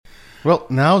Well,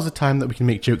 now's the time that we can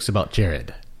make jokes about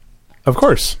Jared. Of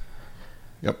course.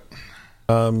 Yep.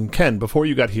 Ken, before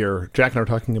you got here, Jack and I were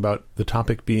talking about the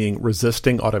topic being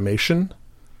resisting automation,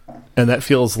 and that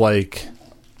feels like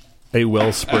a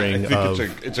wellspring I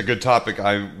think it's a good topic.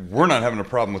 We're not having a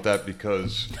problem with that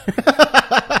because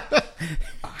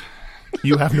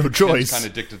you have no choice. It's kind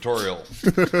of dictatorial.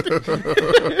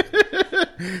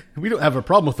 We don't have a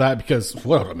problem with that because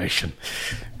what automation?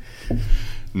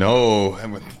 No,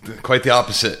 quite the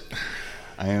opposite.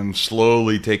 I am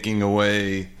slowly taking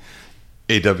away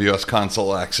AWS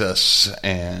console access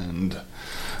and,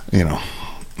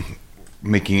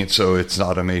 making it so it's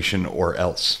automation or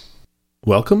else.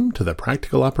 Welcome to the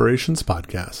Practical Operations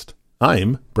Podcast.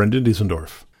 I'm Brendan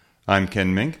Diesendorf. I'm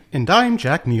Ken Mink. And I'm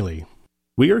Jack Neely.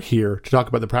 We are here to talk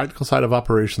about the practical side of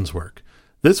operations work.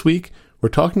 This week, we're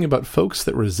talking about folks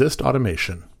that resist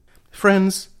automation.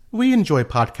 Friends, we enjoy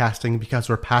podcasting because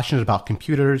we're passionate about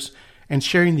computers and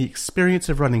sharing the experience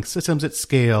of running systems at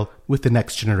scale with the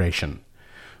next generation.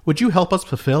 Would you help us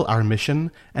fulfill our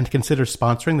mission and consider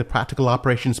sponsoring the Practical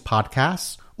Operations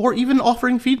Podcasts or even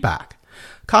offering feedback?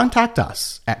 Contact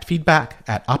us at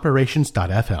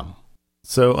feedback@operations.fm.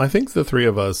 So I think the three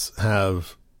of us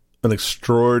have an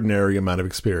extraordinary amount of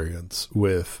experience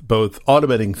with both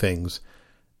automating things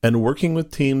and working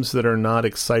with teams that are not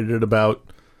excited about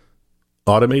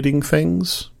automating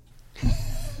things.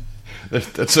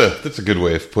 That's a good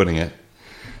way of putting it.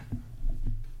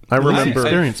 I remember the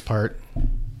experience part.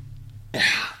 I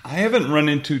haven't run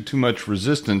into too much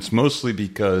resistance, mostly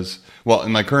because,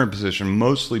 in my current position,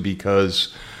 mostly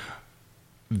because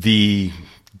the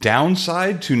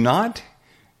downside to not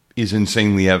is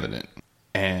insanely evident.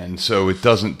 And so it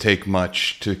doesn't take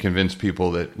much to convince people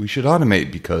that we should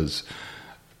automate because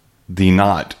the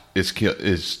not is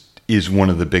one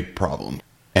of the big problems.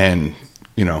 And,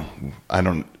 if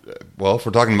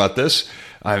we're talking about this,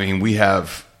 we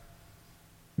have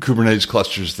Kubernetes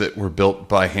clusters that were built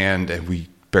by hand and we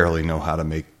barely know how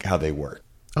they work.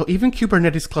 Oh, even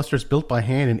Kubernetes clusters built by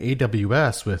hand in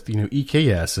AWS with,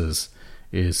 EKS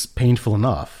is painful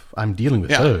enough. I'm dealing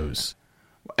with those.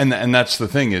 And that's the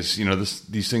thing is,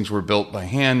 these things were built by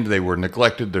hand. They were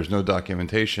neglected. There's no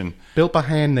documentation. Built by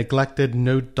hand, neglected,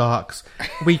 no docs.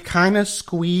 We kind of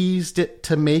squeezed it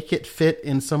to make it fit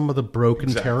in some of the broken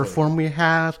Terraform we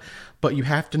have. But you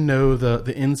have to know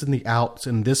the ins and the outs,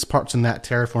 and this part's in that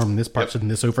Terraform, and this part's in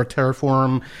this over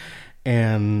Terraform.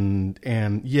 And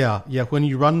when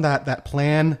you run that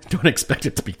plan, don't expect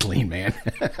it to be clean, man.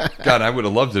 God, I would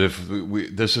have loved it if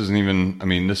this isn't even,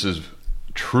 this is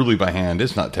truly by hand.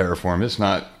 It's not Terraform. It's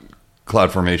not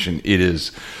CloudFormation. It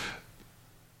is,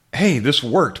 hey, this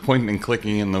worked, pointing and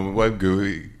clicking in the web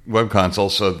console,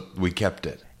 so we kept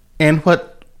it. And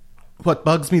what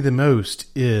bugs me the most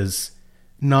is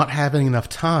not having enough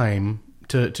time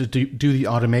to do the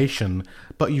automation,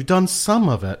 but you've done some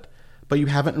of it, but you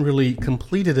haven't really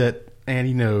completed it,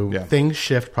 and things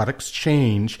shift, products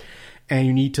change, and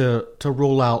you need to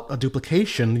roll out a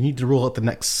duplication, you need to roll out the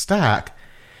next stack,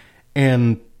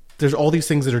 and there's all these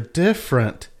things that are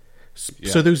different.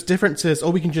 So those differences,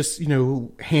 we can just,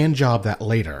 hand job that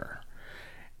later.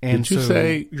 And Did you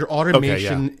say your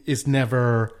automation is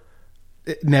never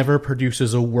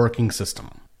produces a working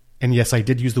system. And yes, I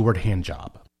did use the word hand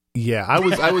job. Yeah, I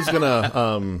was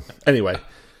gonna anyway.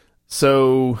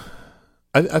 So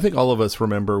I think all of us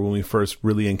remember when we first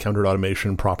really encountered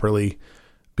automation properly,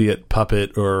 be it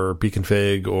Puppet or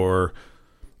Bconfig or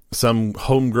some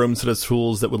homegrown set of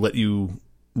tools that would let you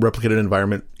replicate an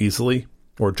environment easily,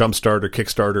 or Jumpstart or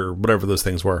Kickstart or whatever those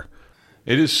things were.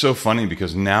 It is so funny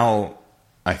because now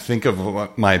I think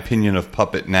of my opinion of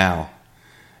Puppet now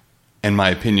and my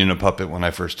opinion of Puppet when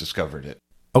I first discovered it.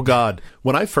 Oh, God.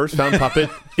 When I first found Puppet,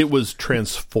 it was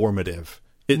transformative.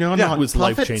 It was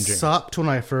life-changing. Puppet sucked when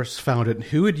I first found it.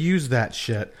 Who would use that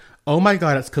shit? Oh, my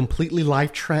God, it's completely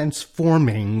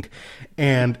life-transforming.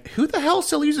 And who the hell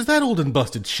still uses that old and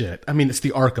busted shit? It's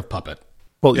the arc of Puppet.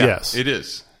 Well, yes. It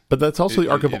is. But that's also the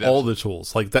arc of all the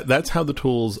tools. Like that's how the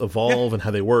tools evolve and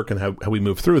how they work and how we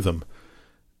move through them.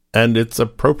 And it's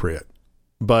appropriate.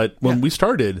 But when we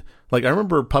started, I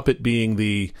remember Puppet being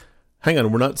hang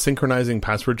on, we're not synchronizing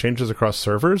password changes across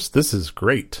servers? This is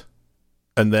great.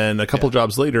 And then a couple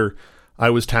jobs later,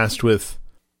 I was tasked with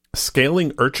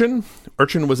scaling Urchin.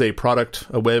 Urchin was a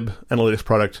web analytics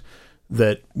product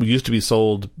that used to be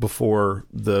sold before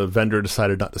the vendor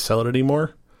decided not to sell it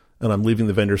anymore. And I'm leaving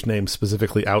the vendor's name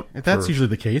specifically out. That's usually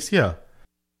the case, yeah.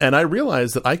 And I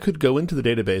realized that I could go into the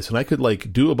database and I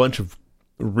could do a bunch of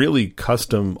really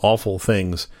custom, awful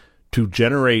things to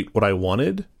generate what I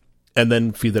wanted and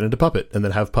then feed that into Puppet and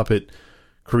then have Puppet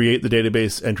create the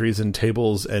database entries and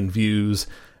tables and views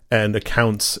and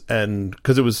accounts, and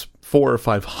because it was 400 or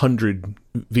 500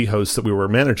 vhosts that we were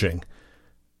managing,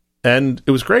 and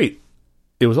it was great.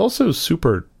 It was also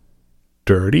super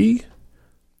dirty,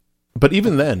 but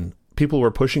even then, people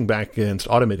were pushing back against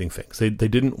automating things. They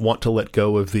didn't want to let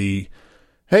go of the,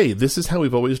 hey, this is how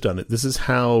we've always done it. This is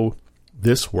how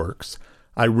this works.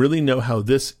 I really know how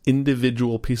this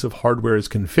individual piece of hardware is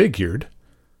configured.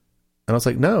 And I was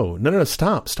like, no,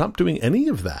 stop doing any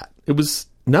of that. It was,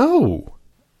 no.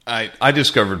 I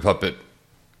discovered Puppet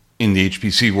in the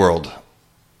HPC world.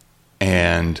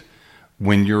 And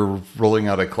when you're rolling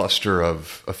out a cluster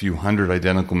of a few hundred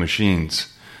identical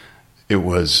machines, it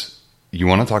was, you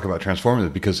want to talk about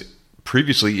transformative, because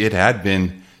previously it had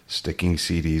been sticking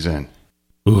CDs in.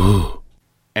 Ooh.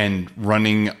 And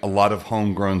running a lot of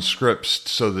homegrown scripts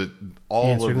so that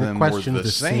all of them were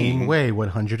the same way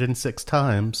 106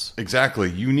 times. Exactly.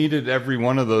 You needed every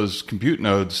one of those compute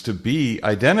nodes to be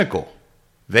identical.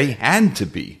 They had to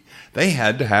be. They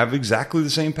had to have exactly the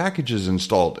same packages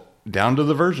installed, down to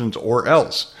the versions, or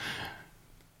else.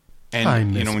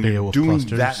 And when you're doing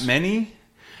that many,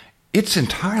 it's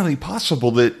entirely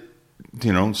possible that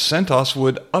CentOS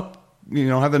would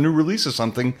have a new release of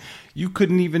something. You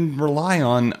couldn't even rely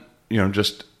on,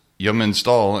 just yum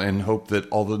install and hope that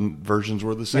all the versions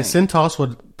were the same. Yeah, CentOS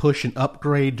would push an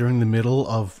upgrade during the middle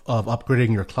of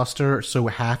upgrading your cluster, so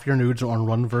half your nodes are on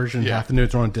one version, half the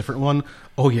nodes are on a different one.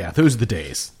 Oh yeah, those are the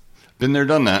days. Been there,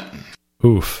 done that.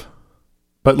 Oof.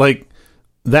 But like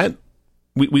that,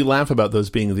 we laugh about those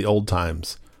being the old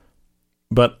times.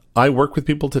 But I work with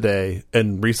people today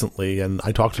and recently, and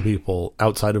I talk to people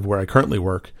outside of where I currently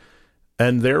work,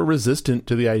 and they're resistant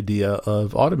to the idea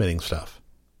of automating stuff.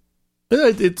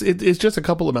 It's just a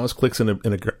couple of mouse clicks in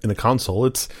a console.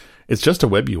 It's just a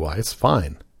web UI. It's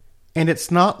fine. And it's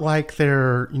not like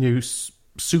they're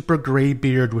super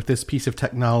graybeard with this piece of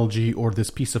technology or this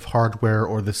piece of hardware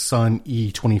or the Sun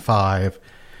E25.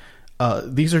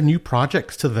 These are new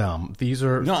projects to them. These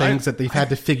are things that they've had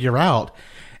to figure out.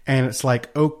 And it's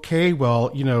like, okay,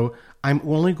 well, I'm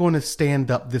only going to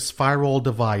stand up this firewall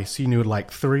device,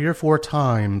 like 3 or 4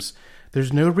 times.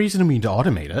 There's no reason for me to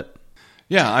automate it.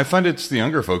 Yeah, I find it's the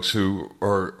younger folks who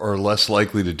are less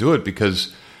likely to do it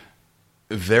because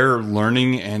they're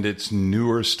learning and it's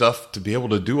newer stuff to be able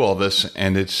to do all this.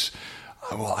 And it's,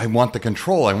 well, I want the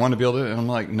control. I want to be able to, and I'm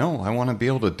like, no, I want to be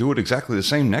able to do it exactly the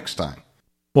same next time.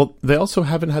 Well, they also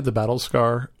haven't had the battle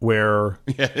scar where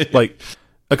many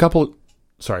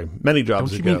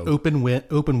jobs ago. Don't you mean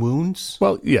open wounds?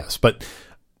 Well, yes, but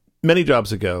many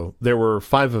jobs ago, there were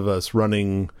 5 of us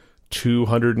running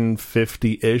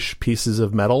 250-ish pieces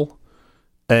of metal,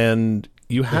 and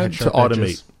you had to automate.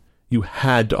 Edges. You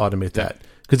had to automate that,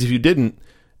 because if you didn't,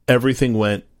 everything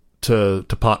went to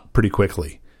pot pretty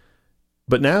quickly.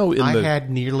 But now I had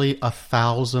nearly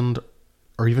 1,000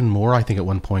 or even more, I think at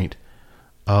one point,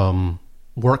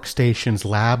 workstations,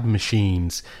 lab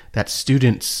machines that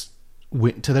students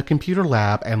went to the computer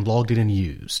lab and logged in and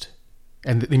used.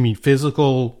 And I mean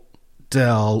physical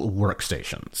Dell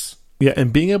workstations. Yeah,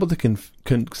 and being able to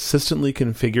consistently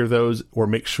configure those or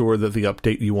make sure that the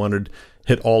update you wanted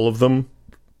hit all of them,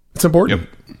 it's important.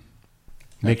 Yep.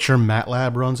 Make sure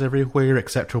MATLAB runs everywhere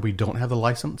except where we don't have the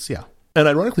license. Yeah. And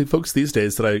ironically, folks these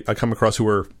days that I come across who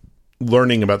are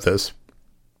learning about this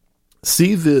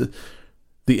see the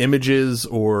images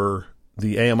or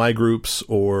the AMI groups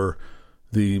or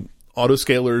the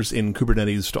autoscalers in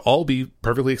Kubernetes to all be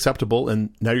perfectly acceptable,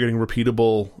 and now you're getting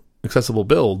repeatable, accessible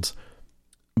builds.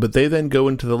 But they then go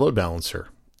into the load balancer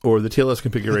or the TLS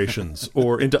configurations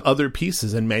or into other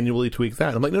pieces and manually tweak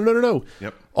that. I'm like, no.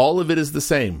 Yep. All of it is the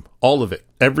same. All of it.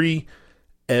 Every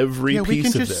piece of this. We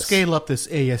can just scale up this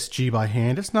ASG by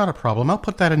hand. It's not a problem. I'll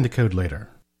put that into code later.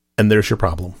 And there's your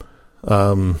problem.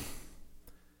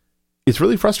 It's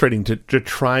really frustrating to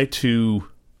try to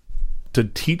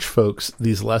teach folks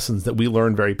these lessons that we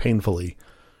learned very painfully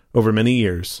over many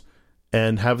years,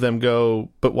 and have them go,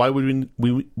 but why would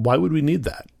we need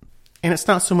that? And it's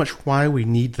not so much why we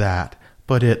need that,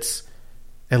 but it's,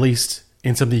 at least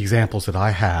in some of the examples that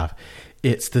I have,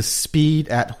 it's the speed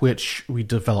at which we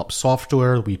develop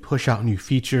software, we push out new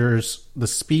features, the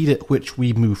speed at which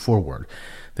we move forward.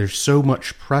 There's so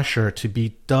much pressure to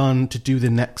be done to do the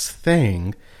next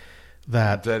thing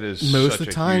that is most of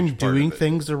the time doing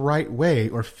things the right way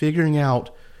or figuring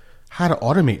out how to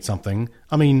automate something.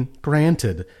 I mean,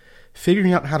 granted,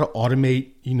 figuring out how to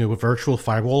automate, a virtual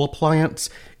firewall appliance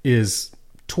is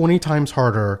 20 times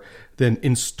harder than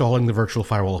installing the virtual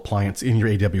firewall appliance in your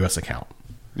AWS account.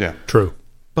 Yeah, true.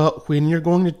 But when you're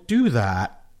going to do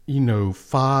that,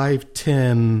 5,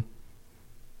 10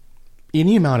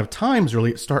 any amount of times,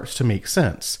 really, it starts to make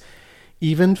sense.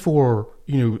 Even for,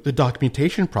 the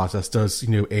documentation process, does,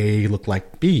 A look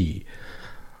like B?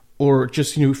 Or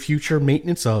just, future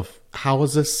maintenance of, how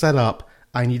is this set up?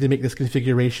 I need to make this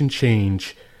configuration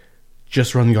change.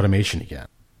 Just run the automation again.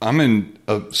 I'm in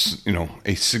a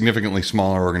significantly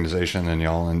smaller organization than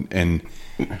y'all, and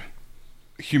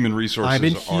human resources. I'm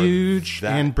in huge,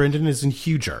 and Brendan is in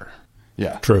huger.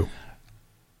 Yeah, true.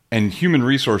 And human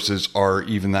resources are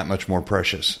even that much more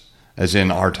precious, as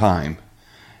in our time.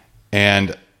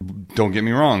 And don't get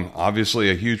me wrong,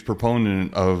 obviously a huge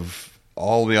proponent of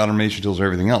all the automation tools and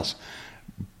everything else,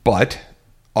 but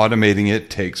automating it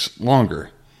takes longer.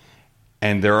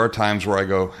 And there are times where I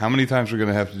go, how many times are we going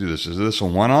to have to do this? Is this a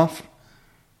one-off?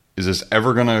 Is this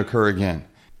ever going to occur again?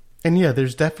 And yeah,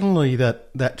 there's definitely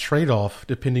that trade-off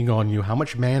depending on how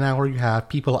much man-hour you have,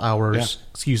 people hours,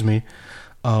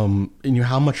 and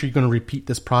how much are you going to repeat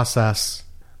this process.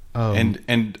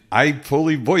 And I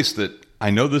fully voiced that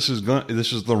I know this is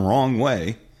the wrong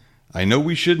way. I know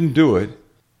we shouldn't do it,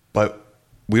 but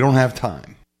we don't have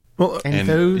time. Well, and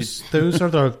those are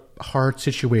the hard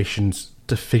situations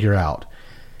to figure out.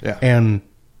 Yeah. And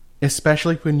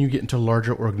especially when you get into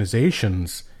larger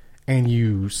organizations and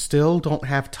you still don't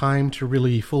have time to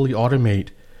really fully automate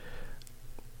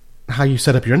how you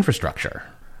set up your infrastructure.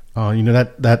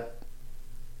 That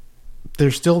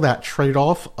there's still that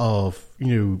trade-off of,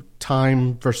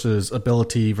 time versus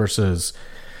ability versus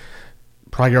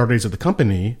priorities of the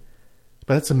company.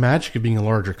 But that's the magic of being a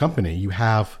larger company. You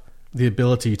have the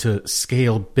ability to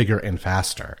scale bigger and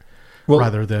faster,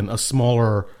 rather than a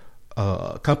smaller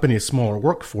company, a smaller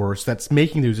workforce that's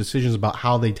making those decisions about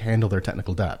how they handle their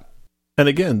technical debt. And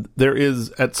again,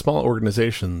 at small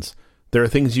organizations, there are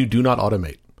things you do not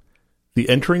automate. The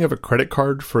entering of a credit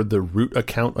card for the root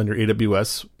account on your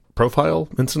AWS profile,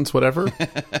 instance, whatever.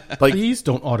 Please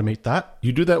don't automate that.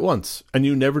 You do that once, and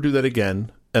you never do that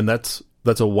again, and that's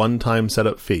a one-time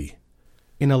setup fee.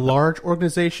 In a large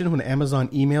organization, when Amazon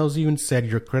emails you and said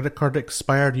your credit card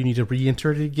expired, you need to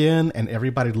re-enter it again, and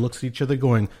everybody looks at each other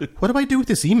going, what do I do with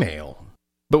this email?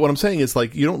 But what I'm saying is,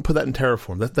 you don't put that in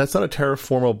Terraform. That's not a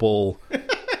terraformable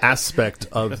aspect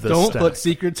of the Don't stack. put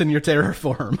secrets in your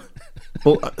Terraform.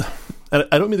 Well, and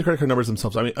I don't mean the credit card numbers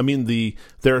themselves. I mean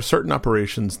there are certain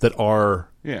operations that are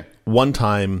one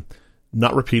time,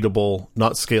 not repeatable,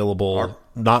 not scalable,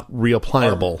 not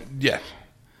reapplicable.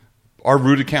 Our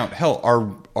root account, hell,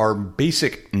 our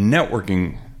basic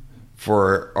networking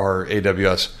for our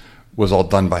AWS was all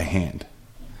done by hand.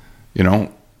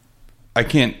 I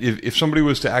can't, if somebody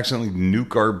was to accidentally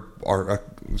nuke our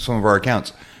some of our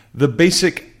accounts, the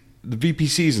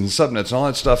VPCs and subnets and all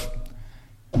that stuff,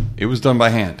 it was done by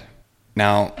hand.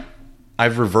 Now,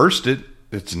 I've reversed it.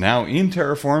 It's now in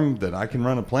Terraform that I can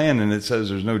run a plan and it says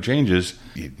there's no changes.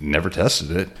 You never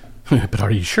tested it. But are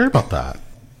you sure about that?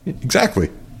 Exactly.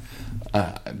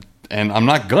 And I'm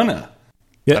not gonna.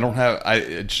 Yeah.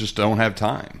 I just don't have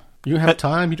time. You have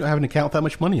time. You don't have an account with that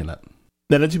much money in it.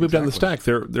 Then as you move down the stack,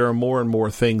 there are more and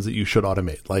more things that you should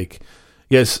automate. Like,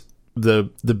 yes, the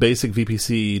basic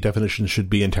VPC definition should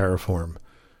be in Terraform.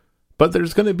 But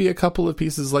there's going to be a couple of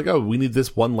pieces like, we need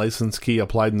this one license key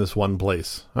applied in this one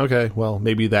place. Okay, well,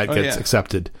 maybe that gets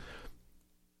accepted.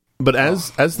 But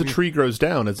as the tree grows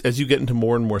down, as you get into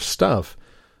more and more stuff,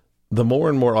 the more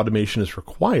and more automation is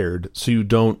required so you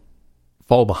don't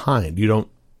fall behind. You don't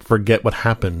forget what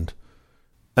happened.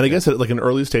 And I guess at an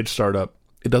early stage startup,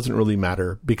 it doesn't really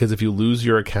matter because if you lose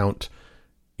your account,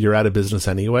 you're out of business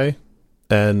anyway.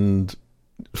 And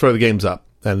the game's up.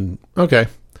 And okay.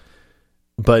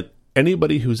 But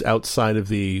anybody who's outside of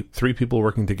the 3 people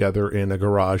working together in a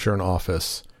garage or an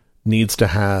office needs to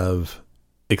have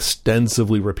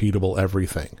extensively repeatable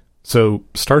everything. So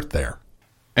start there.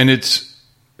 And it's,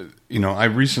 I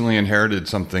recently inherited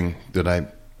something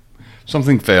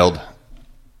something failed.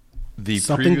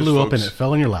 Something blew up and it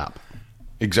fell in your lap.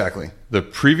 Exactly. The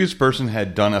previous person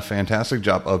had done a fantastic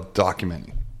job of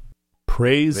documenting.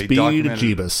 Praise be to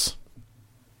Jeebus.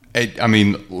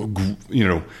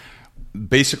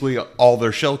 Basically all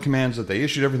their shell commands that they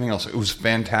issued, everything else, it was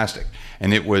fantastic.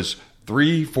 And it was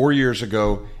 3-4 years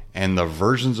ago, and the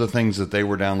versions of things that they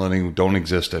were downloading don't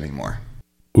exist anymore.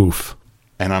 Oof.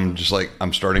 And I'm just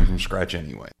I'm starting from scratch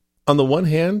anyway. On the one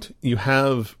hand, you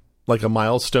have a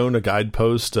milestone, a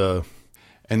guidepost, and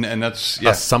that's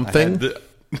something.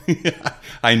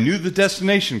 I knew the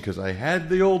destination because I had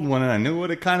the old one and I knew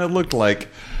what it kind of looked like,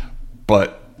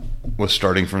 but was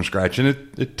starting from scratch, and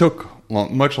it took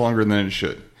much longer than it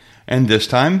should. And this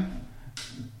time,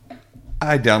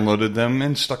 I downloaded them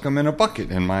and stuck them in a bucket,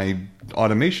 and my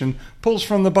automation pulls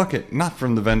from the bucket, not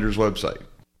from the vendor's website.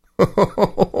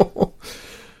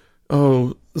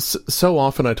 Oh, so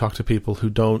often I talk to people who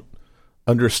don't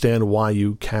understand why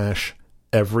you cache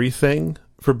everything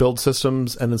for build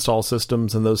systems and install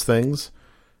systems and those things.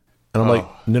 And I'm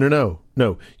like,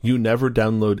 no. You never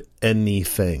download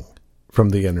anything from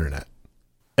the internet.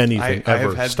 Anything ever.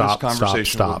 I've had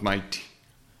Stop.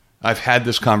 I've had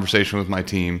this conversation with my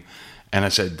team, and I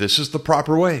said, this is the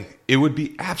proper way. It would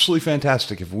be absolutely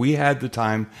fantastic if we had the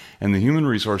time and the human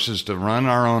resources to run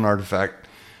our own artifact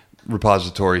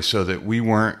repository so that we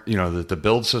weren't, that the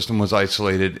build system was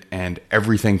isolated and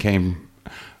everything came.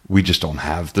 We just don't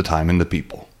have the time and the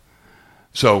people.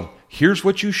 So here's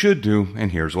what you should do,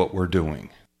 and here's what we're doing.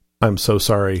 I'm so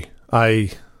sorry.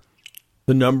 The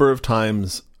number of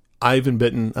times I've been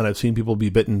bitten, and I've seen people be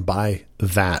bitten by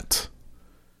that.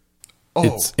 Oh.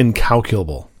 It's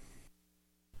incalculable.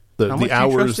 The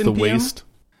hours, the waste.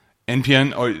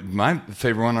 NPN, my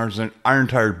favorite one, our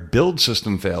entire build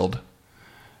system failed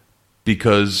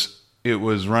because it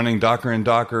was running Docker and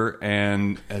Docker,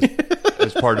 and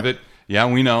as part of it, yeah,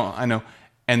 I know.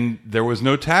 And there was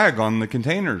no tag on the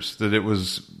containers that it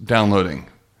was downloading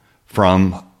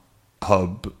from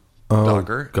Hub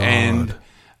Docker. God. And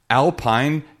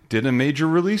Alpine did a major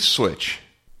release switch.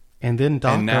 And then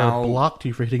Docker blocked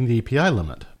you for hitting the API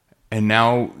limit. And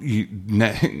now what do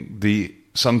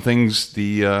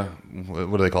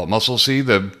they call it? Muscle C?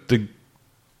 The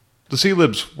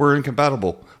CLibs were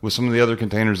incompatible with some of the other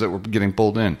containers that were getting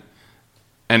pulled in.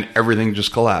 And everything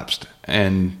just collapsed.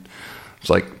 And it's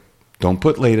like, don't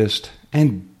put latest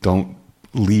and don't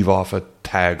leave off a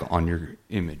tag on your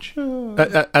image.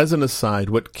 As an aside,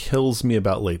 what absolutely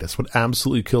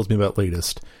kills me about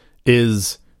latest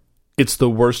is it's the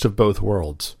worst of both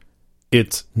worlds.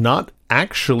 It's not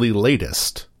actually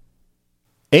latest,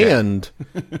 and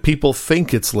people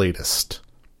think it's latest.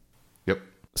 Yep.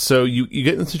 So you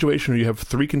get in a situation where you have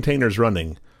 3 containers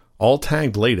running, all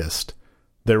tagged latest.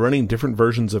 They're running different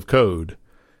versions of code,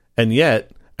 and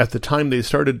yet, at the time they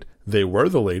started, they were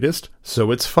the latest,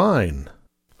 so it's fine.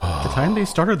 At the time they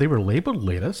started, they were labeled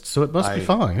latest, so it must be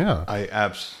fine,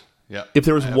 yeah. If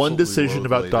there was one decision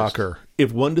about Docker,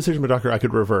 I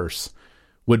could reverse,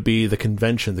 would be the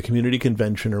community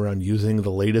convention around using the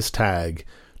latest tag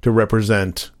to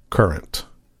represent current.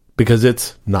 Because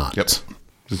it's not. You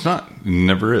It's not. It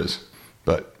never is.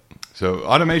 But so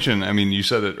automation, I mean, you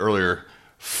said it earlier,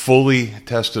 fully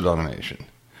tested automation.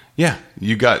 Yeah,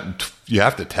 you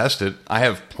have to test it. I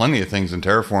have plenty of things in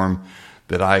Terraform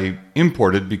that I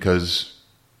imported because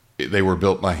they were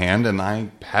built by hand, and I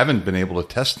haven't been able to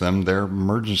test them. They're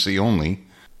emergency only.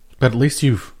 But at least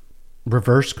you've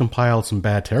reverse compiled some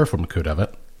bad Terraform code of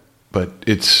it. But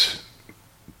it's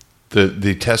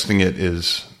the testing it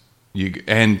is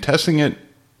testing it.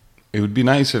 It would be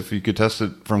nice if you could test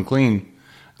it from clean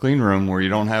room where you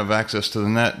don't have access to the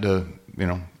net to,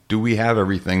 do we have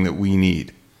everything that we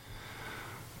need?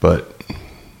 But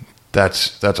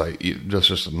that's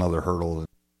just another hurdle.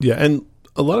 Yeah, and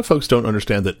a lot of folks don't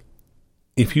understand that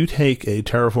if you take a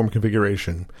Terraform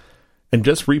configuration and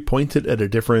just repoint it at a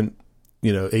different,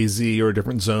 AZ or a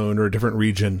different zone or a different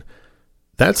region,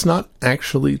 that's not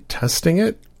actually testing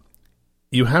it.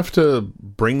 You have to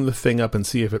bring the thing up and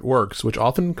see if it works, which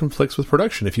often conflicts with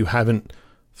production if you haven't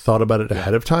thought about it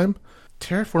ahead of time.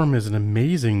 Terraform is an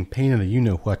amazing pain in the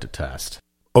you-know-what to test.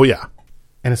 Oh, yeah.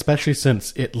 And especially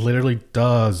since it literally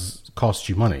does cost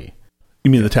you money.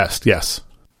 You mean the test, yes.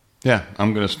 Yeah,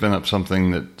 I'm going to spin up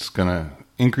something that's going to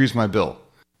increase my bill.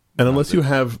 And unless you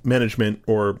have management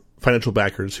or financial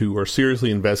backers who are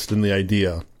seriously invested in the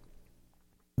idea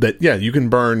that, you can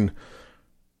burn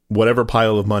whatever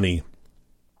pile of money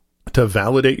to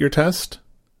validate your test,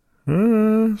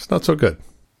 it's not so good.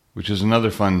 Which is another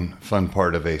fun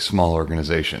part of a small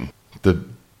organization. The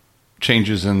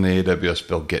changes in the AWS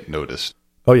bill get noticed.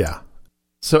 Oh, yeah.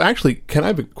 So actually, can I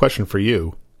have a question for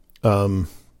you? In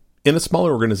a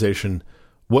smaller organization,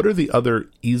 what are the other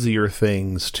easier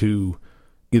things to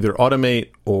either automate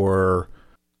or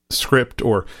script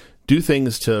or do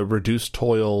things to reduce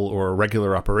toil or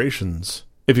regular operations,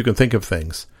 if you can think of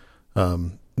things,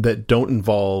 that don't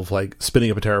involve like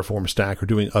spinning up a Terraform stack or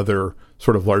doing other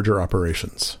sort of larger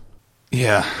operations?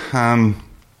 Yeah.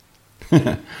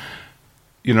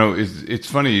 It's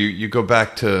funny. You go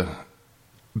back to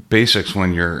basics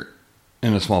when you're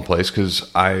in a small place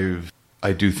because I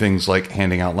do things like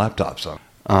handing out laptops.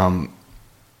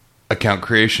 Account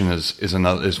creation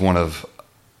is one of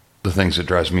the things that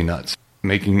drives me nuts.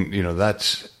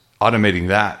 That's automating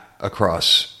that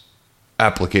across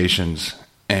applications,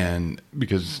 and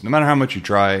because no matter how much you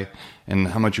try and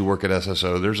how much you work at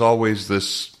SSO, there's always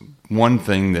this one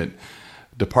thing that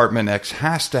Department X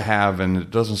has to have, and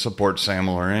it doesn't support SAML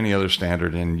or any other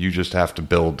standard, and you just have to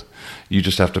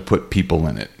put people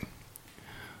in it.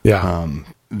 Yeah.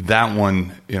 That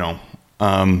one,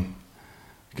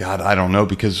 God, I don't know,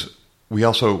 because we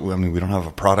don't have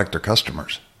a product or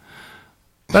customers.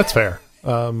 That's fair.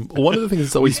 One of the things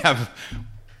that's always... We have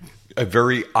a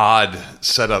very odd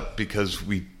setup because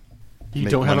you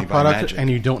don't have a product and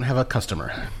you don't have a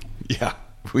customer. Yeah,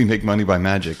 we make money by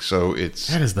magic, so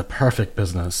that is the perfect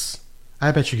business.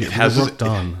 I bet you get the work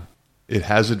done. It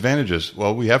has advantages.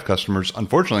 Well, we have customers.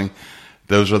 Unfortunately,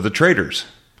 those are the traders,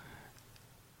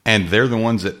 and they're the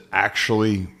ones that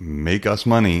actually make us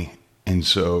money. And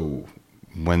so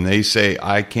when they say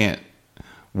I can't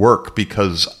work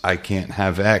because I can't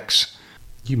have X,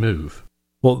 you move.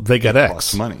 Well, they get X.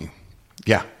 Costs money.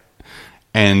 Yeah.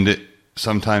 And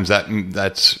sometimes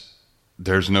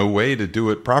there's no way to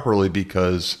do it properly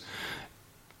because,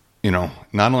 not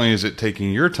only is it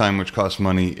taking your time, which costs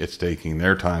money, it's taking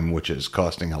their time, which is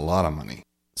costing a lot of money.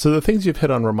 So the things you've hit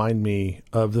on remind me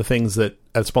of the things that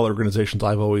at smaller organizations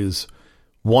I've always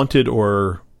wanted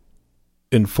or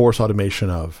enforce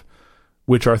automation of,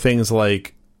 which are things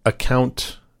like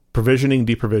account provisioning,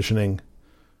 deprovisioning,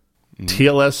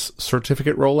 TLS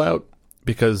certificate rollout,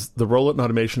 because the rollout and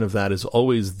automation of that is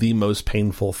always the most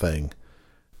painful thing.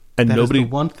 And that is the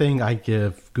one thing I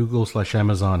give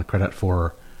Google/Amazon credit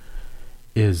for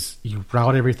is you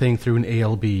route everything through an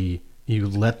ALB, you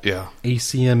let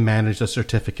ACM manage the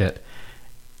certificate,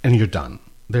 and you're done.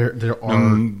 There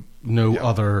are no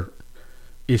other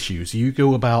issues. You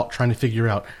go about trying to figure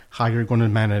out how you're going to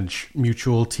manage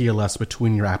mutual TLS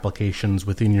between your applications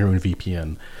within your own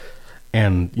VPN,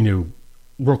 and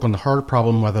work on the hard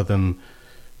problem rather than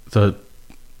the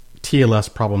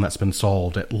TLS problem that's been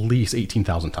solved at least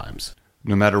 18,000 times.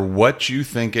 No matter what you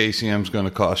think ACM is going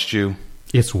to cost you,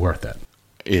 it's worth it.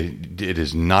 It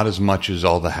is not as much as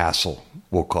all the hassle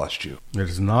will cost you. It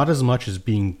is not as much as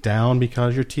being down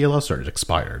because your TLS cert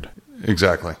expired.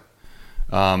 Exactly.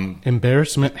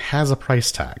 Embarrassment has a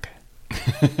price tag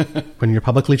when you're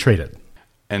publicly traded.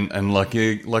 And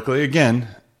luckily again,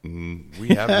 we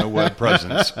have no web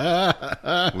presence.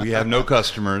 We have no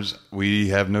customers. We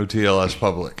have no TLS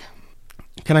public.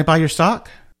 Can I buy your stock?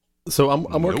 So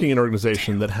I'm working in an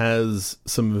organization that has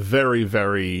some very,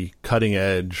 very cutting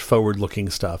edge, forward looking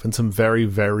stuff and some very,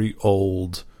 very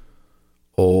old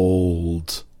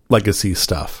legacy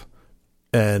stuff.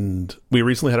 And we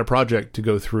recently had a project to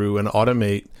go through and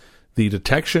automate the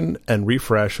detection and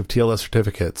refresh of TLS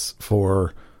certificates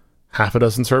for half a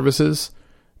dozen services,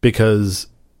 because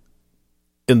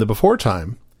in the before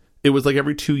time, it was like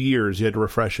every 2 years you had to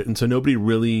refresh it. And so nobody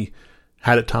really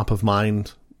had it top of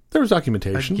mind. There was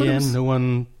documentation. Again, no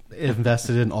one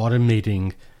invested in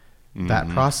automating that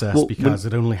process because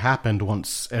it only happened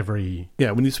once every...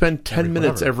 Yeah, when you spend 10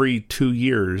 minutes every 2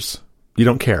 years, you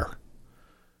don't care.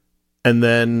 And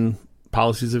then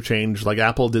policies have changed. Like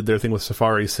Apple did their thing with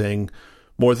Safari saying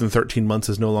more than 13 months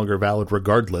is no longer valid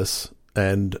regardless,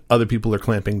 and other people are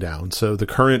clamping down. So the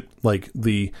current,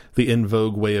 the in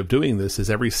vogue way of doing this is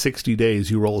every 60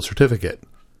 days you roll a certificate.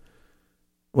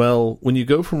 Well, when you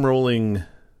go from rolling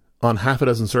on half a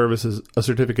dozen services a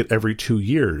certificate every 2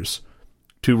 years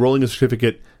to rolling a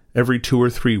certificate every 2 or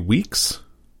 3 weeks,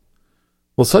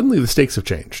 well, suddenly the stakes have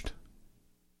changed.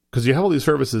 Because you have all these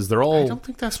services, they're all... I don't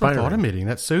think that's worth automating.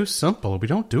 That's so simple. We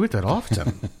don't do it that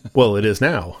often. Well, it is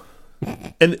now.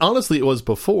 And honestly, it was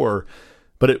before,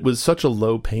 but it was such a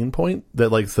low pain point that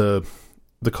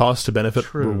the cost to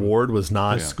benefit reward was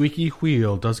not... The squeaky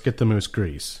wheel does get the most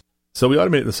grease. So we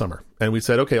automated in the summer. And we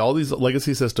said, okay, all these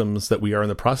legacy systems that we are in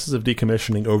the process of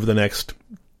decommissioning over the next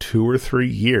 2 or 3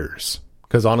 years,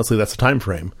 because honestly, that's the time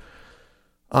frame.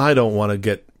 I don't want to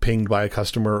get pinged by a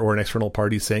customer or an external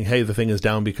party saying, hey, the thing is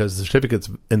down because the certificate's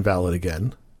invalid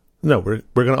again. No, we're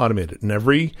going to automate it. And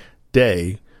every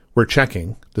day we're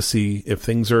checking to see if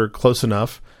things are close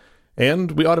enough,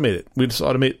 and we automate it. We just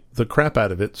automate the crap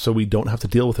out of it so we don't have to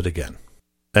deal with it again.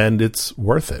 And it's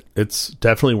worth it. It's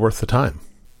definitely worth the time.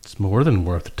 It's more than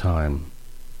worth the time.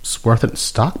 It's worth it in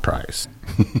stock price.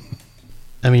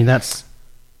 I mean,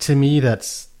 to me,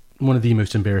 that's one of the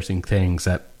most embarrassing things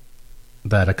that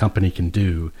a company can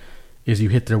do is you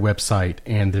hit their website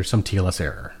and there's some TLS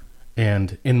error.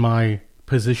 And in my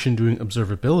position doing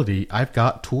observability, I've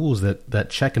got tools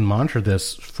that check and monitor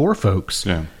this for folks.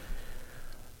 Yeah.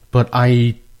 But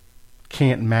I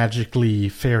can't magically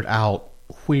ferret out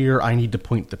where I need to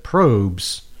point the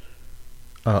probes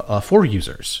for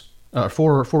users,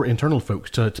 for internal folks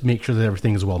to make sure that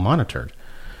everything is well monitored.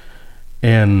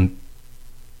 And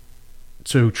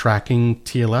so tracking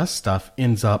TLS stuff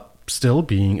ends up still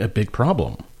being a big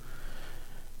problem.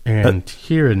 And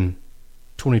here in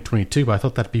 2022, I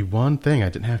thought that'd be one thing I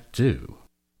didn't have to do.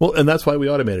 Well, and that's why we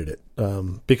automated it.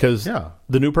 Because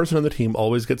the new person on the team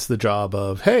always gets the job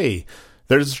of, hey,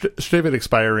 there's a certificate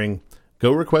expiring.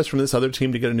 Go request from this other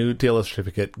team to get a new TLS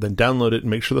certificate, then download it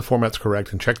and make sure the format's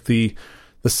correct and check the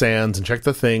SANs and check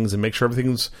the things and make sure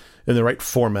everything's in the right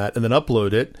format and then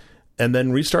upload it and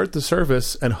then restart the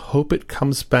service and hope it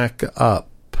comes back up.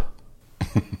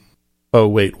 Oh,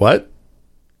 wait, what?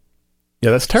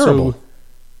 Yeah, that's terrible. So,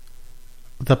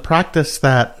 the practice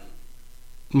that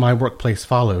my workplace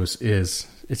follows is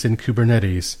it's in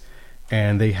Kubernetes,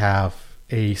 and they have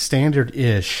a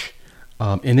standard-ish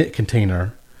init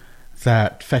container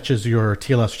that fetches your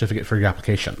TLS certificate for your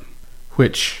application,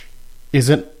 which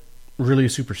isn't really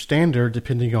super standard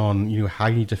depending on how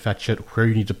you need to fetch it, where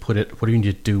you need to put it, what do you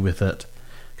need to do with it.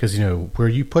 Because where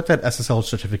you put that SSL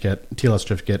certificate, TLS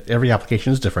certificate, every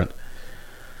application is different,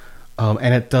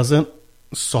 and it doesn't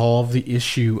solve the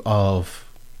issue of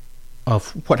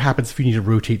what happens if you need to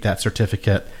rotate that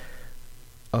certificate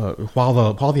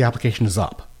while the application is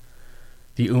up.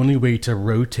 The only way to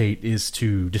rotate is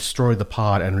to destroy the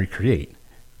pod and recreate.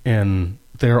 And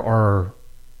there are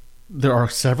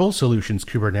several solutions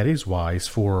Kubernetes-wise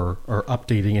for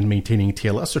updating and maintaining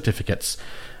TLS certificates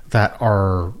that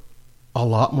are a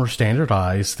lot more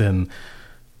standardized than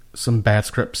some bad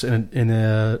scripts in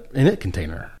a init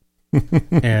container.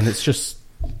 And it's just,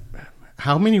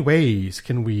 how many ways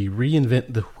can we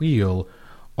reinvent the wheel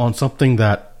on something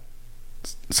that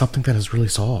is really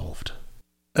solved?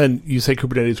 And you say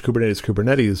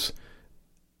Kubernetes.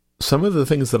 Some of the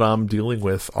things that I'm dealing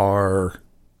with are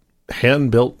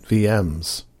hand-built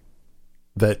VMs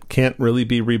that can't really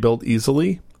be rebuilt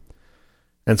easily.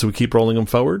 And so we keep rolling them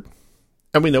forward.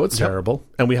 And we know it's terrible.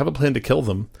 And we have a plan to kill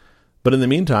them. But in the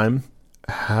meantime,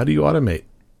 how do you automate?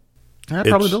 I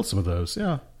probably built some of those,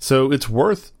 yeah. So it's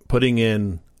worth putting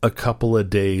in a couple of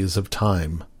days of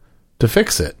time to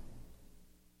fix it,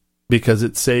 because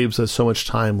it saves us so much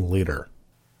time later.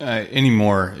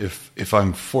 Anymore, if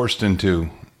I'm forced into,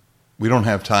 we don't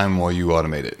have time while you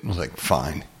automate it, I was like,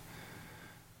 fine.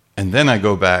 And then I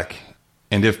go back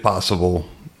and, if possible,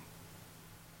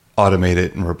 automate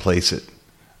it and replace it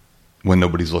when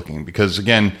nobody's looking. Because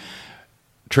again,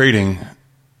 trading,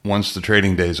 once the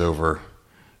trading day's over,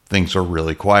 things are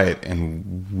really quiet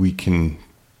and we can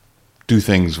do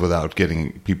things without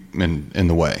getting people in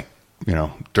the way.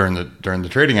 During the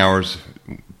trading hours,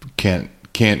 can't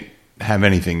have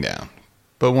anything down.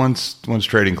 But once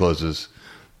trading closes,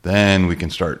 then we can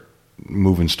start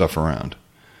moving stuff around.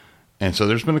 And so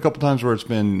there's been a couple times where it's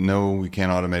been, no, we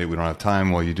can't automate it. We don't have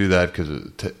time while you do that because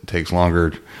it takes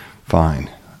longer. Fine.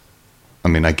 I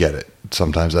mean, I get it.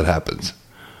 Sometimes that happens.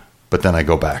 But then I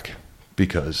go back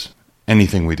because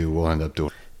anything we do, we'll end up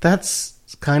doing. That's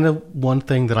kind of one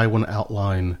thing that I want to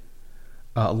outline.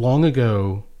 Long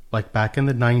ago, like back in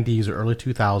the 90s or early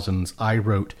 2000s, I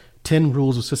wrote 10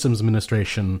 Rules of Systems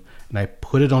Administration, and I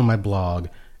put it on my blog,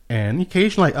 and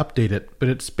occasionally I update it, but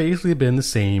it's basically been the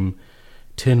same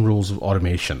 10 Rules of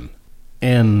Automation.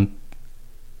 And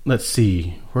let's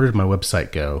see, where did my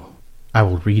website go? I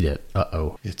will read it.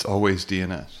 Uh-oh. It's always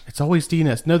DNS. It's always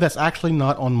DNS. No, that's actually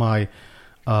not on my...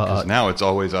 Because now it's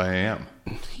always IAM.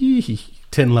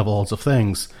 10 levels of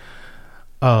things.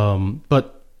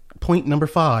 But point number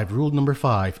 5, rule number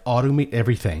 5, automate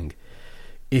everything.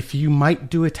 If you might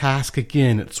do a task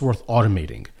again, it's worth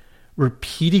automating.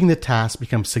 Repeating the task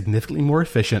becomes significantly more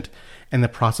efficient, and the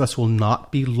process will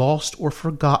not be lost or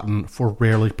forgotten for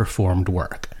rarely performed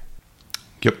work.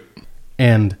 Yep.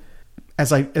 And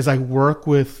as I work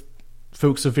with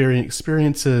folks of varying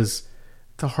experiences,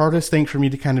 the hardest thing for me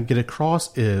to kind of get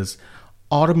across is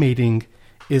automating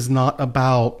is not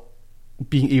about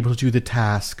being able to do the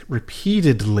task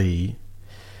repeatedly.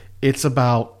 It's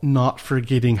about not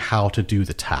forgetting how to do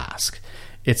the task.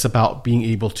 It's about being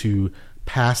able to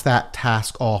pass that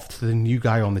task off to the new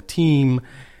guy on the team,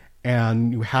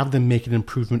 and you have them make an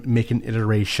improvement, make an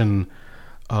iteration,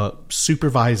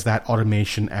 supervise that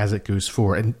automation as it goes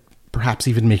forward, and perhaps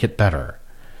even make it better.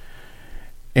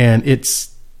 And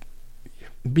it's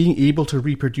being able to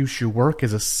reproduce your work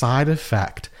as a side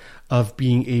effect of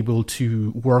being able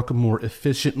to work more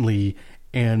efficiently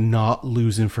and not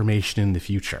lose information in the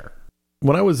future.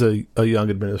 When I was a young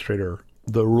administrator,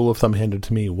 the rule of thumb handed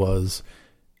to me was,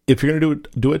 if you're going to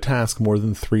do a task more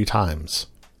than 3 times,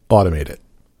 automate it.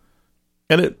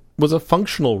 And it was a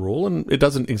functional rule, and it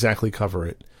doesn't exactly cover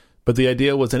it. But the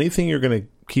idea was, anything you're going to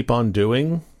keep on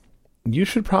doing, you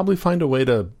should probably find a way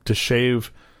to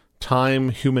shave time,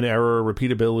 human error,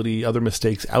 repeatability, other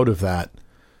mistakes out of that,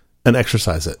 and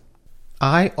exercise it.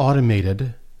 I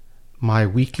automated my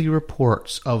weekly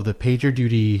reports of the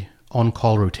PagerDuty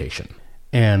on-call rotation.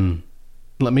 And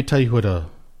let me tell you what a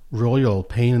royal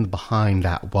pain in the behind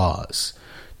that was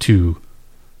to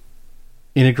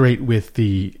integrate with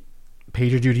the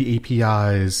PagerDuty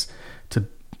APIs, to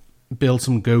build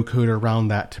some Go code around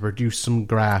that, to produce some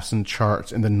graphs and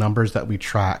charts and the numbers that we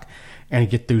track, and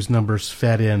get those numbers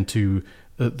fed into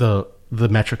the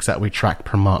metrics that we track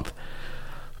per month.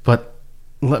 But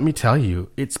let me tell you,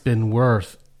 it's been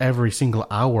worth every single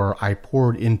hour I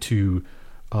poured into,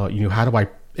 how do I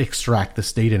extract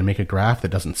this data and make a graph that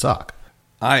doesn't suck?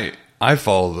 I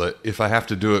follow that if I have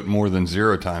to do it more than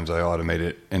 0 times, I automate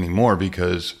it anymore,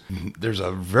 because there's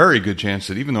a very good chance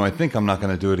that even though I think I'm not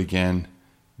going to do it again,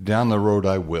 down the road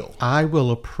I will. I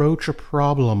will approach a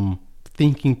problem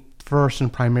thinking first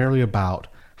and primarily about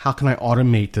how can I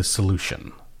automate this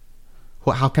solution?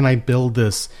 How can I build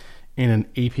this in an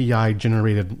API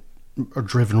generated or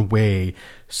driven way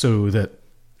so that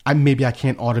maybe I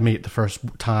can't automate the first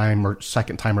time or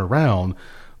second time around,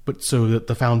 but so that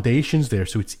the foundation's there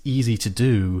so it's easy to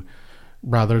do,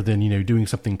 rather than, doing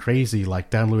something crazy like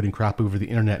downloading crap over the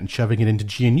internet and shoving it into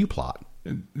GNU Plot.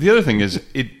 The other thing is,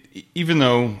 even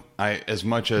though as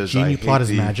much as GNU Plot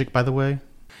is magic, by the way.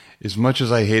 As much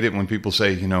as I hate it when people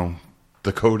say,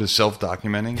 the code is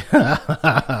self-documenting,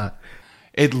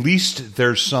 at least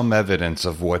there's some evidence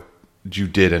of what you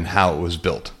did and how it was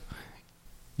built.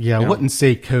 Yeah, I wouldn't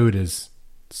say code is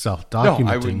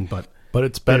self-documenting, but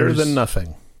it's better than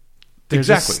nothing. There's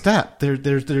a step.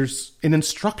 There's an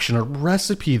instruction, a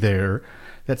recipe there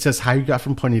that says how you got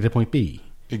from point A to point B.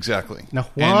 Exactly. Now,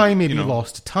 why maybe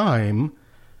lost time,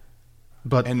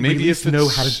 but maybe at least know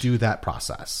how to do that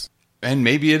process. And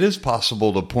maybe it is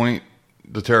possible to point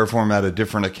the Terraform at a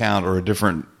different account or a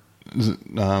different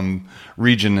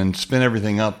region and spin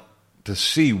everything up to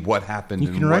see what happened.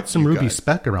 You can write some Ruby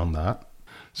spec around that.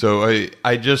 So I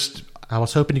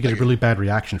was hoping to get a really bad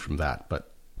reaction from that, but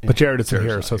Jared isn't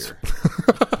here, so it's...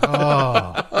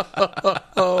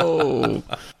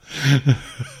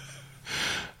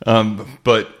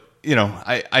 but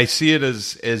I see it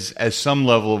as some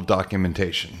level of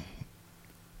documentation.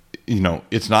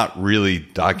 It's not really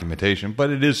documentation, but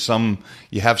it is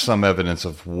you have some evidence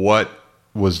of what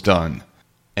was done,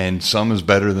 and some is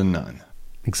better than none.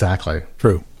 Exactly.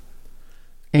 True.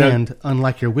 And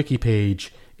unlike your wiki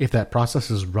page, if that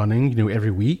process is running,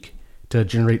 every week to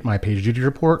generate my PagerDuty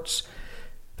reports,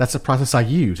 that's a process I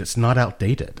use. It's not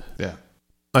outdated. Yeah.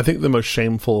 I think the most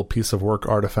shameful piece of work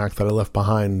artifact that I left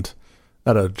behind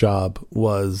at a job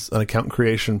was an account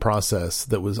creation process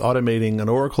that was automating an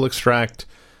Oracle extract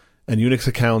and Unix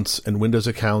accounts and Windows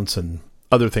accounts and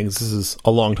other things. This is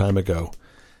a long time ago.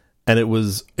 And it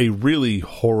was a really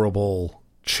horrible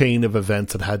chain of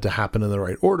events that had to happen in the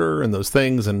right order and those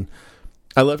things. And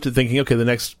I left it thinking, okay, the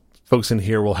next folks in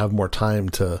here will have more time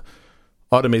to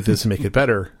automate this and make it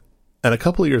better. And a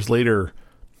couple of years later,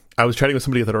 I was chatting with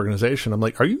somebody at that organization. I'm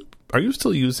like, are you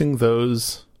still using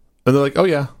those? And they're like, oh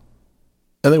yeah.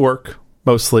 And they work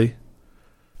mostly.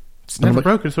 It's never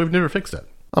broken, so we've never fixed it.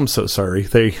 I'm so sorry.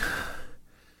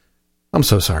 I'm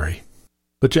so sorry.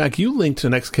 But Jack, you linked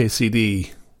an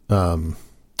XKCD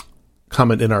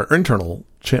comment in our internal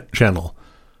channel.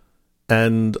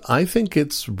 And I think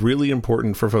it's really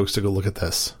important for folks to go look at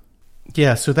this.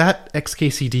 Yeah, so that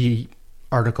XKCD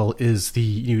article is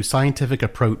the scientific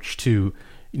approach to,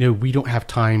 we don't have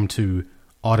time to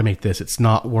automate this. It's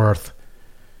not worth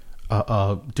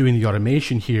doing the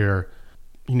automation here,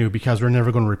 because we're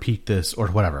never going to repeat this or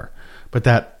whatever. But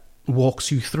that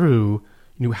walks you through,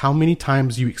 how many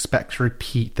times you expect to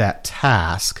repeat that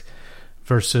task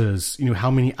versus,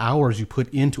 how many hours you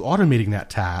put into automating that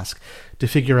task to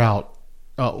figure out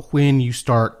when you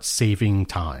start saving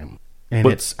time. And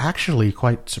it's actually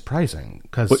quite surprising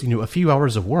because, a few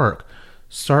hours of work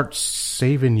starts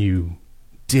saving you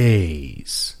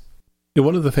days.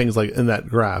 One of the things like in that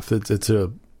graph, it's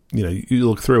a, you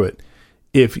look through it.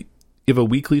 If a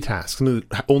weekly task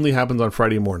only happens on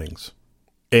Friday mornings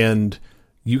and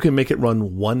you can make it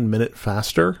run 1 minute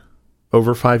faster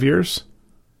over 5 years,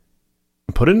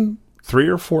 put in 3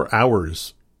 or 4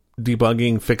 hours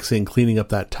debugging, fixing, cleaning up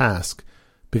that task,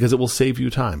 because it will save you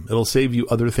time. It'll save you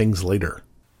other things later.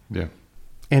 Yeah.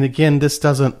 And again, this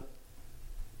doesn't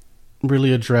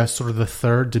really address sort of the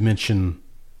third dimension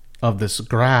of this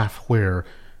graph, where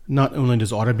not only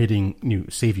does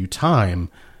automating save you time,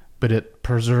 but it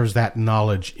preserves that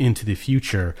knowledge into the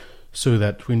future so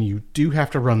that when you do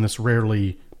have to run this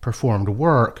rarely performed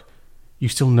work, you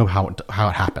still know how it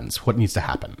happens, what needs to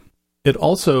happen. It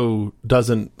also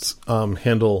doesn't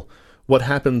handle what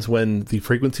happens when the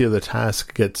frequency of the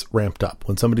task gets ramped up.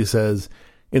 When somebody says,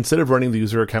 instead of running the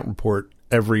user account report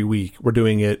every week, we're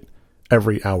doing it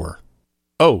every hour.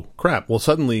 Oh, crap. Well,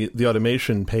 suddenly the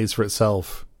automation pays for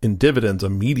itself in dividends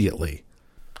immediately.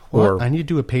 What? Or I need to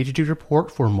do a PagerDuty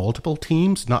report for multiple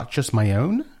teams, not just my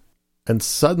own? And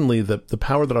suddenly the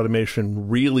power of that automation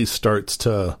really starts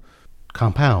to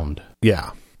compound.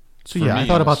 Yeah. So yeah, I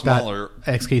thought about that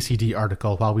XKCD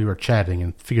article while we were chatting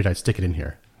and figured I'd stick it in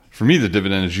here. For me, the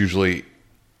dividend is usually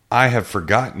I have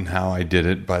forgotten how I did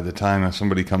it by the time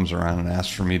somebody comes around and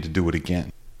asks for me to do it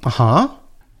again. Uh-huh.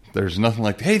 There's nothing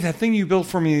like, hey, that thing you built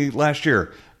for me last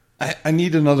year, I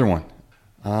need another one.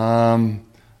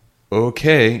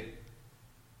 Okay.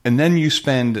 And then you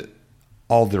spend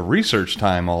all the research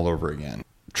time all over again,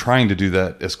 trying to do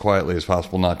that as quietly as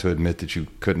possible, not to admit that you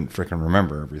couldn't frickin'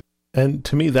 remember everything. And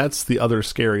to me, that's the other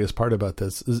scariest part about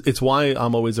this. It's why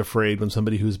I'm always afraid when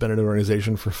somebody who's been in an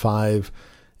organization for 5,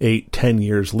 8, 10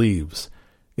 years leaves,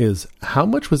 is how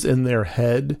much was in their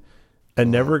head and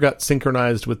never got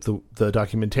synchronized with the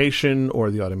documentation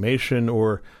or the automation,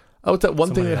 or, oh, it's that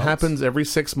one thing that happens every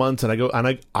 6 months and I go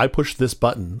and I push this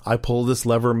button, I pull this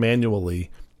lever manually,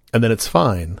 and then it's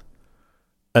fine.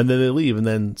 And then they leave, and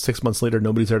then 6 months later,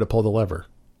 nobody's there to pull the lever.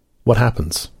 What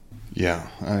happens? Yeah.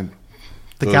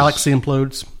 The galaxy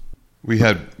implodes. We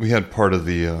had part of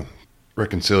the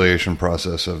reconciliation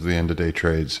process of the end-of-day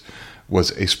trades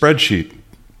was a spreadsheet.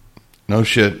 No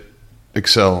shit.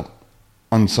 Excel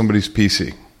on somebody's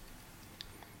PC.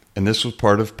 And this was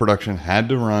part of production. Had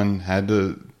to run, had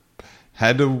to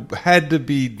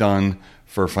be done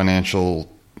for the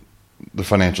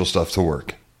financial stuff to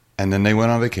work. And then they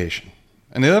went on vacation.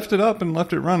 And they left it up and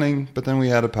left it running, but then we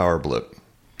had a power blip.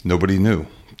 Nobody knew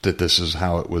that this is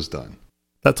how it was done.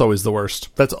 That's always the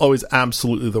worst. That's always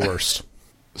absolutely the worst.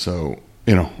 So,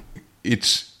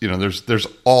 it's, there's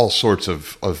all sorts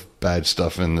of bad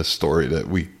stuff in this story that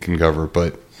we can cover,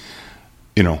 but,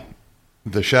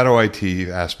 the shadow IT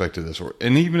aspect of this,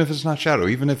 and even if it's not shadow,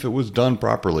 even if it was done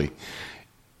properly,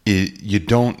 you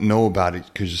don't know about it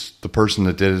because the person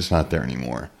that did it's not there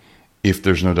anymore. If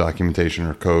there's no documentation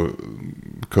or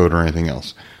code or anything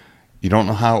else, you don't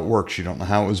know how it works. You don't know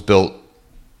how it was built.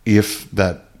 If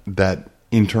that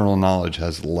internal knowledge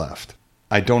has left,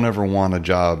 I don't ever want a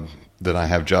job that I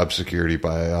have job security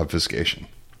by obfuscation.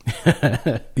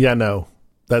 Yeah, no,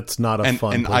 that's not a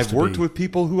fun. And place I've worked with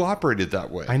people who operated that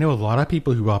way. I know a lot of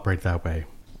people who operate that way,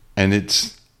 and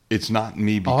it's not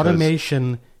me. Because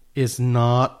automation is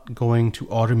not going to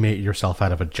automate yourself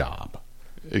out of a job.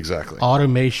 Exactly.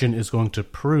 Automation is going to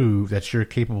prove that you're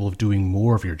capable of doing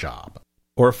more of your job.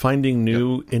 Or finding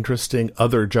new, interesting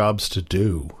other jobs to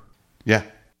do. Yeah.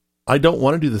 I don't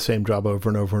want to do the same job over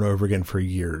and over and over again for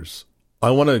years. I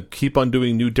want to keep on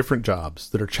doing new, different jobs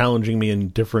that are challenging me in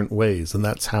different ways, and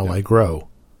that's how I grow.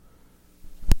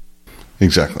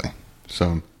 Exactly.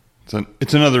 So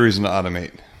it's another reason to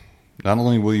automate. Not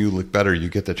only will you look better, you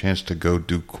get the chance to go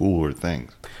do cooler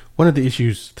things. One of the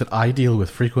issues that I deal with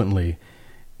frequently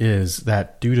is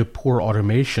that due to poor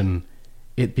automation,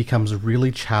 it becomes really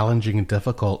challenging and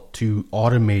difficult to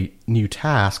automate new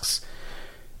tasks,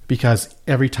 because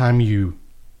every time you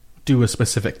do a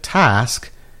specific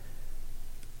task,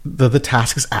 the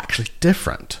task is actually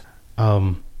different.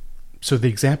 So the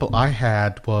example I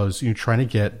had was trying to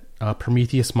get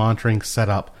Prometheus monitoring set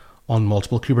up on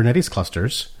multiple Kubernetes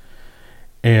clusters,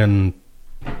 and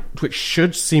which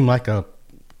should seem like a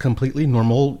completely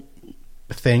normal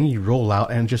thing you roll out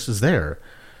and just is there.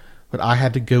 But I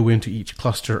had to go into each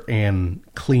cluster and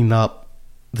clean up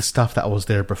the stuff that was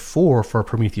there before for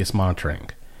Prometheus monitoring.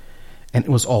 And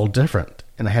it was all different.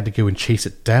 And I had to go and chase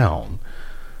it down.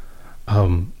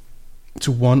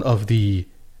 So one of the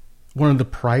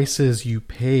prices you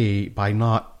pay by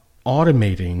not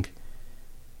automating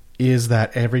is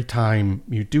that every time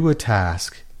you do a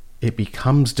task, it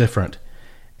becomes different.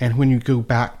 And when you go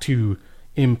back to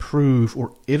improve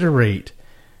or iterate,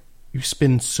 you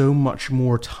spend so much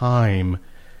more time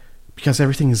because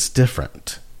everything is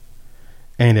different.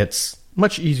 And it's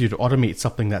much easier to automate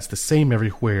something that's the same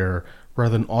everywhere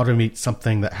rather than automate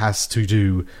something that has to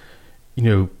do,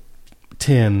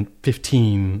 10,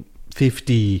 15,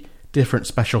 50 different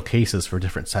special cases for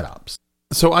different setups.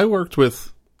 So I worked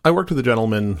with a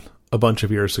gentleman a bunch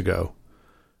of years ago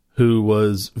who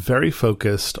was very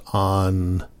focused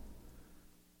on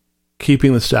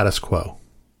keeping the status quo.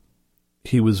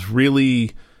 He was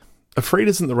really, afraid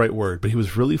isn't the right word, but he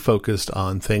was really focused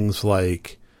on things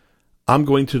like, I'm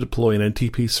going to deploy an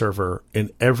NTP server in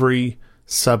every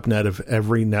subnet of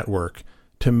every network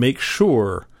to make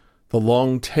sure the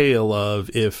long tail of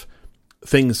if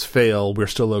things fail, we're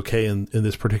still okay in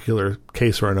this particular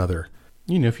case or another.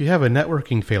 If you have a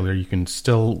networking failure, you can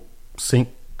still sync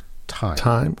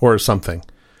time or something.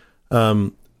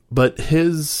 But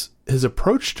his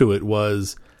approach to it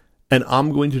was, and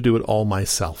I'm going to do it all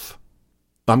myself.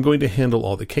 I'm going to handle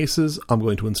all the cases. I'm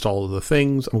going to install all the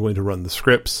things. I'm going to run the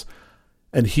scripts.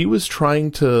 And he was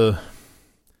trying to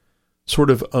sort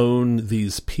of own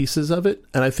these pieces of it.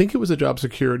 And I think it was a job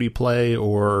security play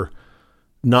or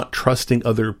not trusting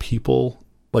other people,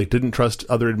 like didn't trust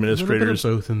other administrators. A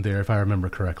little bit of both in there, if I remember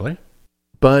correctly.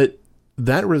 But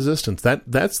that resistance,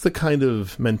 that's the kind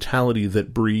of mentality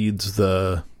that breeds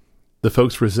the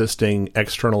folks resisting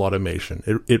external automation.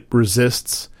 It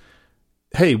resists,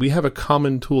 hey, we have a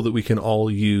common tool that we can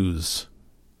all use.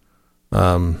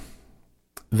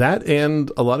 That,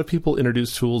 and a lot of people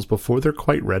introduce tools before they're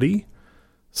quite ready.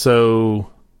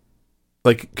 So,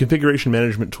 like configuration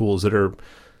management tools that are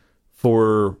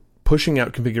for pushing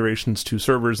out configurations to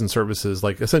servers and services,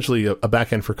 like essentially a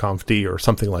backend for ConfD or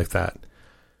something like that.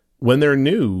 When they're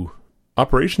new,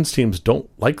 operations teams don't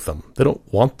like them. They don't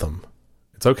want them.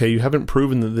 It's okay, you haven't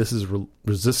proven that this is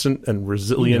resistant and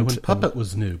resilient. When Puppet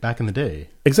was new, back in the day.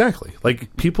 Exactly.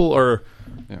 Like, people are,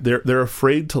 they're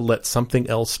afraid to let something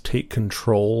else take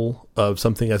control of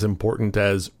something as important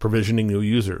as provisioning new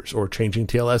users or changing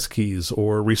TLS keys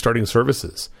or restarting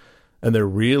services. And they're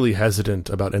really hesitant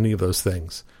about any of those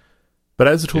things. But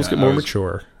as the tools get more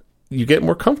mature, you get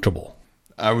more comfortable.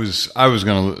 I was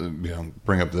going to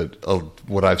bring up that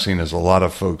what I've seen is a lot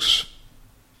of folks,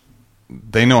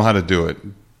 they know how to do it.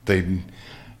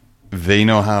 They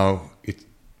know how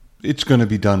it's going to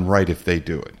be done right if they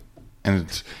do it,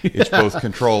 and it's both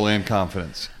control and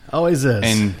confidence. Always is.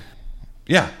 And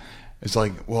it's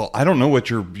like, well, I don't know what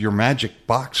your magic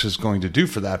box is going to do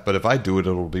for that, but if I do it,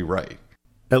 it'll be right.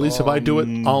 At least if I do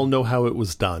it, I'll know how it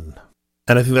was done,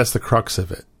 and I think that's the crux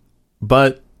of it.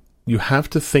 But you have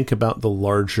to think about the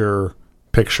larger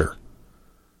picture.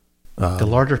 The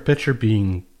larger picture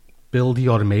being build the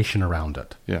automation around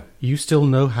it. Yeah. You still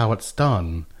know how it's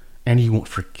done, and you won't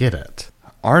forget it.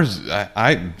 Ours,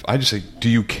 I just say, do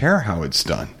you care how it's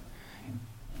done?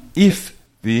 If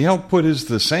the output is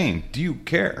the same, do you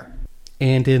care?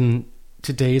 And in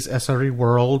today's SRE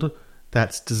world,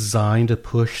 that's designed to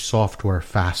push software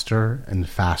faster and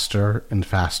faster and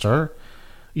faster,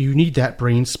 you need that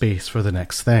brain space for the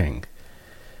next thing.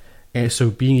 And so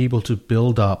being able to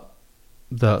build up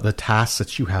the tasks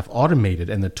that you have automated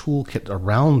and the toolkit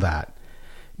around that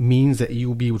means that you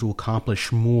will be able to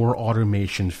accomplish more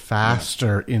automation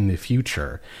faster in the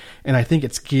future. And I think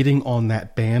it's getting on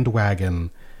that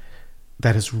bandwagon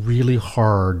that is really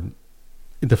hard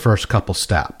in the first couple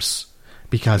steps,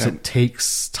 because it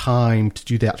takes time to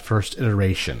do that first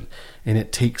iteration, and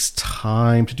it takes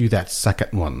time to do that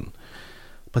second one.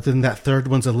 But then that third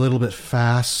one's a little bit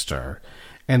faster.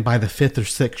 And by the fifth or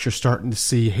sixth, you're starting to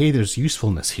see, hey, there's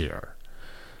usefulness here.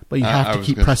 But you have to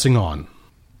keep pressing on.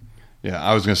 Yeah,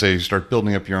 I was going to say, you start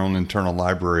building up your own internal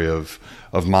library of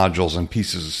modules and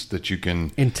pieces that you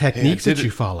can... And techniques that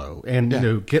you follow. And,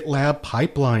 GitLab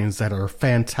pipelines that are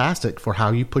fantastic for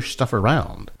how you push stuff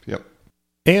around. Yep.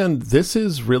 And this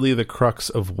is really the crux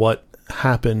of what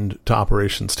happened to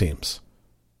operations teams.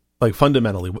 Like,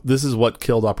 fundamentally, this is what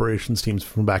killed operations teams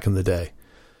from back in the day.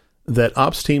 That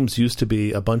ops teams used to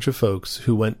be a bunch of folks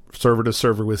who went server to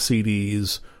server with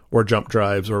CDs or jump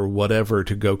drives or whatever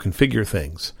to go configure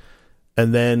things.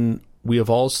 And then we have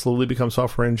all slowly become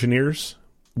software engineers,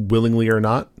 willingly or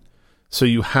not. So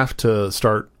you have to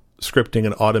start scripting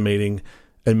and automating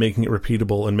and making it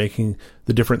repeatable and making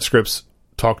the different scripts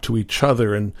talk to each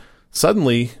other. And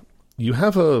suddenly you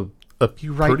have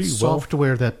you write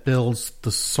software that builds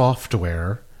the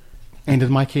software. And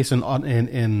in my case, in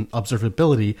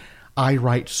observability, I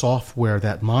write software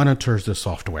that monitors the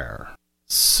software.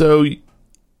 So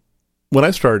when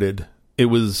I started, it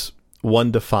was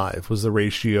 1 to 5 was the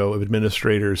ratio of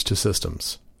administrators to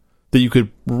systems that you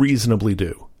could reasonably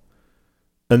do.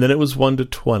 And then it was 1 to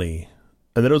 20.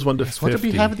 And then it was 1 to 50. What did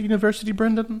we have at the university,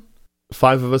 Brendan?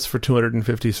 5 of us for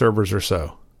 250 servers or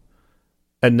so.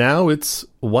 And now it's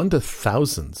 1 to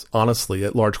thousands, honestly,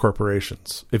 at large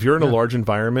corporations. If you're in a large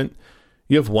environment,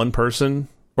 you have one person,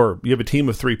 or you have a team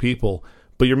of 3 people,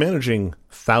 but you're managing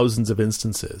thousands of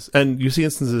instances. And you see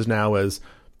instances now as,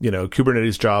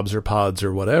 Kubernetes jobs or pods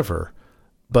or whatever.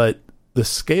 But the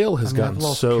scale has gotten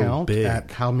so big. At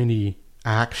how many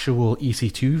actual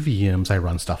EC2 VMs I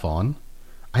run stuff on.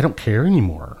 I don't care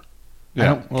anymore. I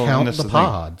don't count the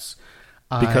pods.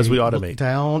 Because we automate. I look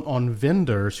down on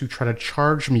vendors who try to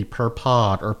charge me per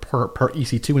pod or per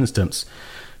EC2 instance,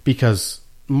 because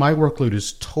my workload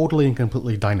is totally and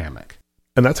completely dynamic.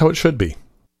 And that's how it should be.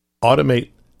 Automate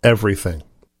everything.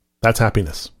 That's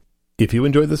happiness. If you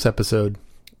enjoyed this episode,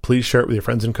 please share it with your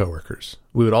friends and coworkers.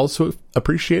 We would also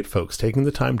appreciate folks taking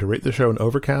the time to rate the show in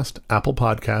Overcast, Apple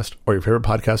Podcast, or your favorite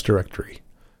podcast directory.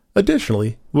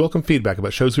 Additionally, we welcome feedback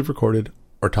about shows we've recorded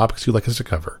or topics you'd like us to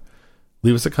cover.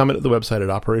 Leave us a comment at the website at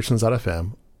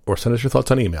operations.fm or send us your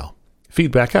thoughts on email,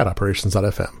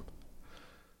 feedback@operations.fm.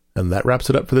 And that wraps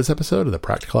it up for this episode of the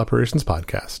Practical Operations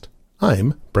Podcast.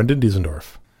 I'm Brendan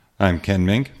Diesendorf. I'm Ken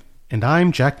Mink. And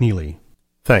I'm Jack Neely.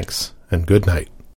 Thanks, and good night.